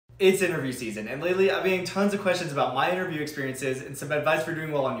It's interview season, and lately I've been getting tons of questions about my interview experiences and some advice for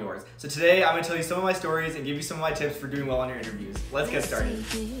doing well on yours. So today I'm going to tell you some of my stories and give you some of my tips for doing well on your interviews. Let's get started.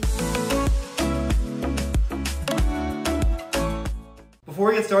 Before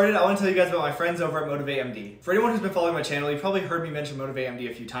we get started, I want to tell you guys about my friends over at MotivateMD. For anyone who's been following my channel, you've probably heard me mention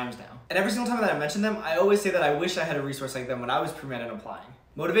MotivateMD a few times now. And every single time that I mention them, I always say that I wish I had a resource like them when I was pre-med and applying.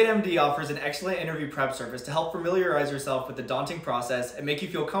 MotivateMD offers an excellent interview prep service to help familiarize yourself with the daunting process and make you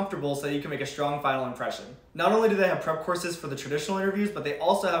feel comfortable so that you can make a strong final impression. Not only do they have prep courses for the traditional interviews, but they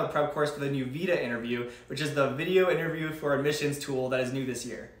also have a prep course for the new VITA interview, which is the video interview for admissions tool that is new this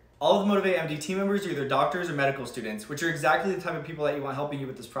year. All of the MotivateMD team members are either doctors or medical students, which are exactly the type of people that you want helping you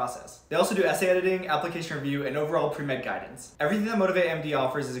with this process. They also do essay editing, application review, and overall pre-med guidance. Everything that MotivateMD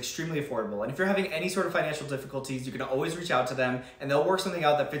offers is extremely affordable, and if you're having any sort of financial difficulties, you can always reach out to them, and they'll work something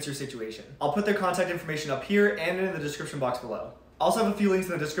out that fits your situation. I'll put their contact information up here and in the description box below. I also have a few links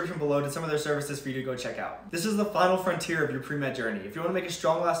in the description below to some of their services for you to go check out. This is the final frontier of your pre-med journey. If you want to make a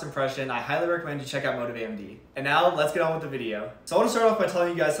strong last impression, I highly recommend you check out MotivateMD. And now, let's get on with the video. So I want to start off by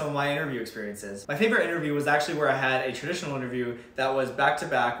telling you guys some of my interview experiences. My favorite interview was actually where I had a traditional interview that was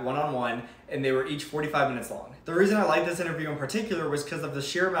back-to-back, one-on-one, and they were each 45 minutes long. The reason I liked this interview in particular was because of the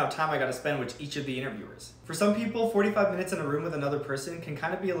sheer amount of time I got to spend with each of the interviewers. For some people, 45 minutes in a room with another person can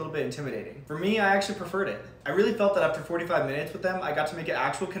kind of be a little bit intimidating. For me, I actually preferred it. I really felt that after 45 minutes with them, I got to make an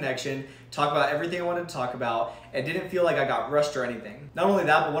actual connection, talk about everything I wanted to talk about, and didn't feel like I got rushed or anything. Not only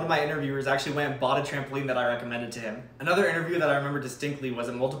that, but one of my interviewers actually went and bought a trampoline that I recommended to him. Another interview that I remember distinctly was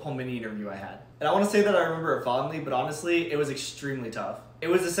a multiple mini interview I had. And I want to say that I remember it fondly, but honestly, it was extremely tough. It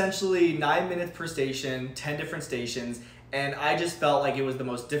was essentially 9 minutes per station, 10 different stations, and I just felt like it was the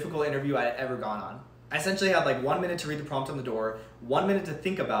most difficult interview I had ever gone on. I essentially had like 1 minute to read the prompt on the door, 1 minute to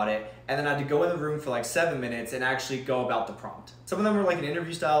think about it, and then I had to go in the room for like 7 minutes and actually go about the prompt. Some of them were like an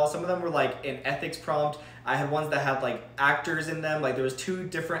interview style, some of them were like an ethics prompt. I had ones that had like actors in them, like there was 2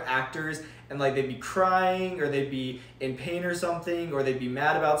 different actors, and like they'd be crying or they'd be in pain or something, or they'd be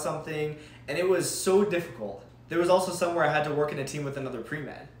mad about something, and it was so difficult. There was also some where I had to work in a team with another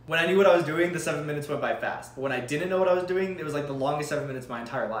pre-med. When I knew what I was doing, the 7 minutes went by fast. But when I didn't know what I was doing, it was like the longest 7 minutes of my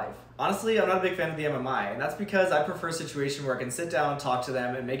entire life. Honestly, I'm not a big fan of the MMI, and that's because I prefer a situation where I can sit down, talk to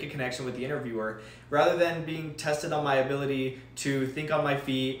them, and make a connection with the interviewer, rather than being tested on my ability to think on my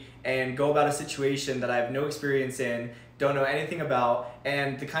feet and go about a situation that I have no experience in, don't know anything about,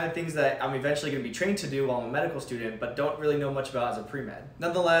 and the kind of things that I'm eventually going to be trained to do while I'm a medical student, but don't really know much about as a pre-med.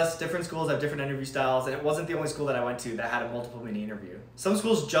 Nonetheless, different schools have different interview styles, and it wasn't the only school that I went to that had a multiple mini interview. Some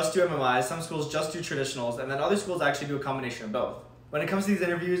schools just do MMIs, some schools just do traditionals, and then other schools actually do a combination of both. When it comes to these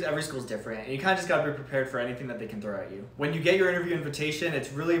interviews, every school's different, and you kind of just gotta be prepared for anything that they can throw at you. When you get your interview invitation,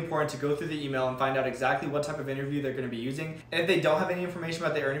 it's really important to go through the email and find out exactly what type of interview they're gonna be using. And if they don't have any information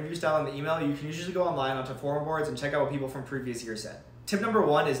about their interview style in the email, you can usually go online onto forum boards and check out what people from previous years said. Tip number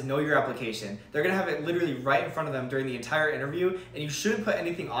 1 is know your application. They're gonna have it literally right in front of them during the entire interview, and you shouldn't put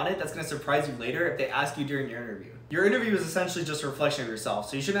anything on it that's gonna surprise you later if they ask you during your interview. Your interview is essentially just a reflection of yourself,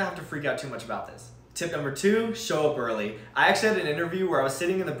 so you shouldn't have to freak out too much about this. Tip number 2, show up early. I actually had an interview where I was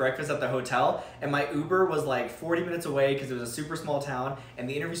sitting in the breakfast at the hotel, and my Uber was like 40 minutes away because it was a super small town, and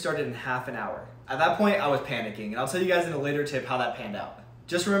the interview started in half an hour. At that point, I was panicking, and I'll tell you guys in a later tip how that panned out.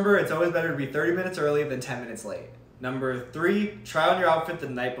 Just remember, it's always better to be 30 minutes early than 10 minutes late. Number 3, try on your outfit the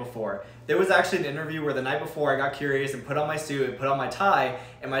night before. There was actually an interview where the night before I got curious and put on my suit and put on my tie,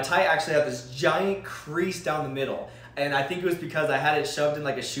 and my tie actually had this giant crease down the middle. And I think it was because I had it shoved in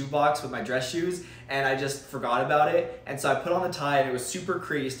like a shoebox with my dress shoes, and I just forgot about it. And so I put on the tie and it was super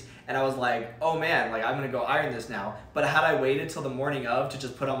creased, and I was like, oh man, like I'm gonna go iron this now. But had I waited till the morning of to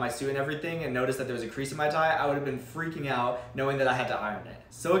just put on my suit and everything and noticed that there was a crease in my tie, I would have been freaking out knowing that I had to iron it.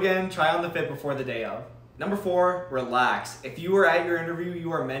 So again, try on the fit before the day of. Number 4, relax. If you are at your interview,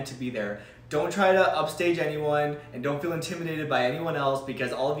 you are meant to be there. Don't try to upstage anyone, and don't feel intimidated by anyone else,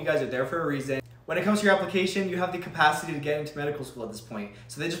 because all of you guys are there for a reason. When it comes to your application, you have the capacity to get into medical school at this point,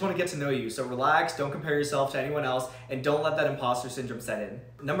 so they just want to get to know you. So relax, don't compare yourself to anyone else, and don't let that imposter syndrome set in.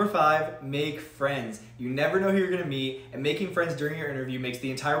 Number 5, make friends. You never know who you're going to meet, and making friends during your interview makes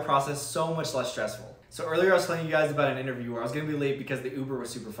the entire process so much less stressful. So earlier I was telling you guys about an interview where I was going to be late because the Uber was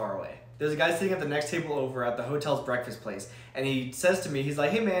super far away. There's a guy sitting at the next table over at the hotel's breakfast place, and he says to me, he's like,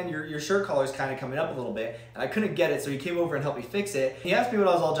 hey man, your shirt collar's kind of coming up a little bit, and I couldn't get it, so he came over and helped me fix it. He asked me what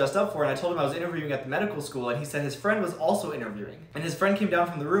I was all dressed up for, and I told him I was interviewing at the medical school, and he said his friend was also interviewing. And his friend came down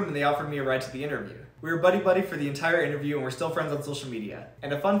from the room and they offered me a ride to the interview. We were buddy-buddy for the entire interview, and we're still friends on social media.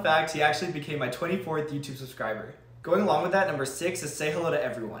 And a fun fact, he actually became my 24th YouTube subscriber. Going along with that, number 6 is say hello to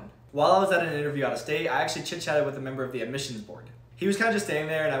everyone. While I was at an interview out of state, I actually chit-chatted with a member of the admissions board. He was kind of just standing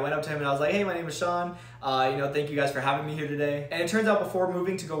there, and I went up to him and I was like, hey, my name is Sean. Thank you guys for having me here today. And it turns out before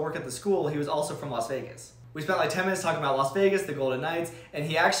moving to go work at the school, he was also from Las Vegas. We spent like 10 minutes talking about Las Vegas, the Golden Knights, and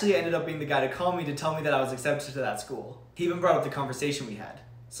he actually ended up being the guy to call me to tell me that I was accepted to that school. He even brought up the conversation we had.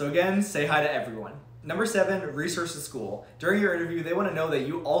 So again, say hi to everyone. Number 7, research the school. During your interview, they want to know that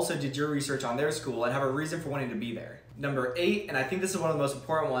you also did your research on their school and have a reason for wanting to be there. Number 8, and I think this is one of the most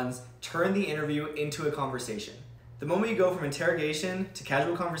important ones, turn the interview into a conversation. The moment you go from interrogation to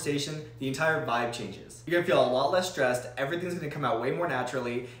casual conversation, the entire vibe changes. You're gonna feel a lot less stressed, everything's gonna come out way more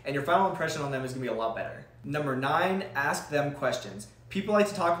naturally, and your final impression on them is gonna be a lot better. Number 9, ask them questions. People like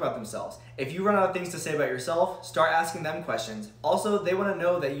to talk about themselves. If you run out of things to say about yourself, start asking them questions. Also, they want to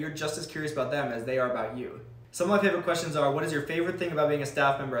know that you're just as curious about them as they are about you. Some of my favorite questions are, what is your favorite thing about being a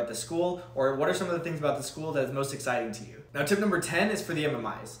staff member at the school? Or what are some of the things about the school that is most exciting to you? Now, tip number 10 is for the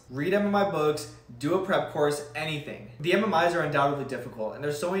MMIs. Read MMI books, do a prep course, anything. The MMIs are undoubtedly difficult, and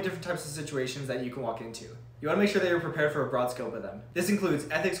there's so many different types of situations that you can walk into. You want to make sure that you're prepared for a broad scope of them. This includes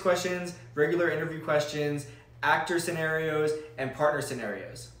ethics questions, regular interview questions, actor scenarios, and partner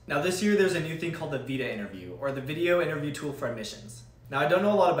scenarios. Now this year there's a new thing called the VITA interview, or the Video Interview Tool for Admissions. Now I don't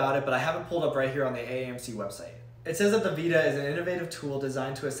know a lot about it, but I have it pulled up right here on the AAMC website. It says that the VITA is an innovative tool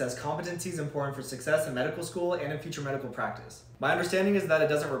designed to assess competencies important for success in medical school and in future medical practice. My understanding is that it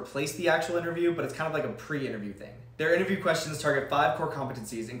doesn't replace the actual interview, but it's kind of like a pre-interview thing. Their interview questions target 5 core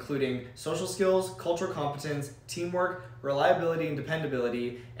competencies, including social skills, cultural competence, teamwork, reliability and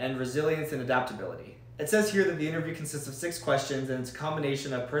dependability, and resilience and adaptability. It says here that the interview consists of 6 questions, and it's a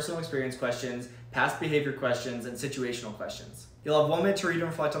combination of personal experience questions, past behavior questions, and situational questions. You'll have 1 minute to read and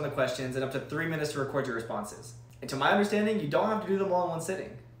reflect on the questions and up to 3 minutes to record your responses. And to my understanding, you don't have to do them all in one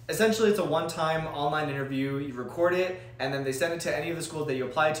sitting. Essentially, it's a one-time online interview. You record it, and then they send it to any of the schools that you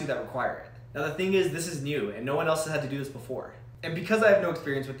apply to that require it. Now the thing is, this is new, and no one else has had to do this before. And because I have no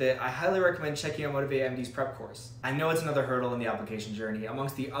experience with it, I highly recommend checking out Motivate MD's prep course. I know it's another hurdle in the application journey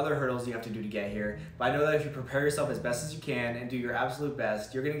amongst the other hurdles you have to do to get here, but I know that if you prepare yourself as best as you can and do your absolute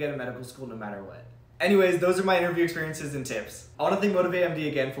best, you're gonna get a medical school no matter what. Anyways, those are my interview experiences and tips. I want to thank Motivate MD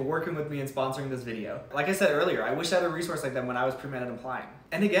again for working with me and sponsoring this video. Like I said earlier, I wish I had a resource like them when I was pre-med and applying.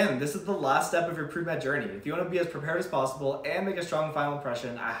 And again, this is the last step of your pre-med journey. If you want to be as prepared as possible and make a strong final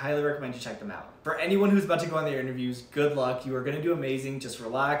impression, I highly recommend you check them out. For anyone who's about to go on their interviews, good luck. You are going to do amazing. Just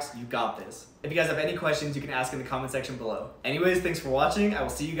relax. You got this. If you guys have any questions, you can ask in the comment section below. Anyways, thanks for watching. I will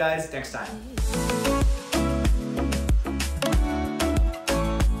see you guys next time.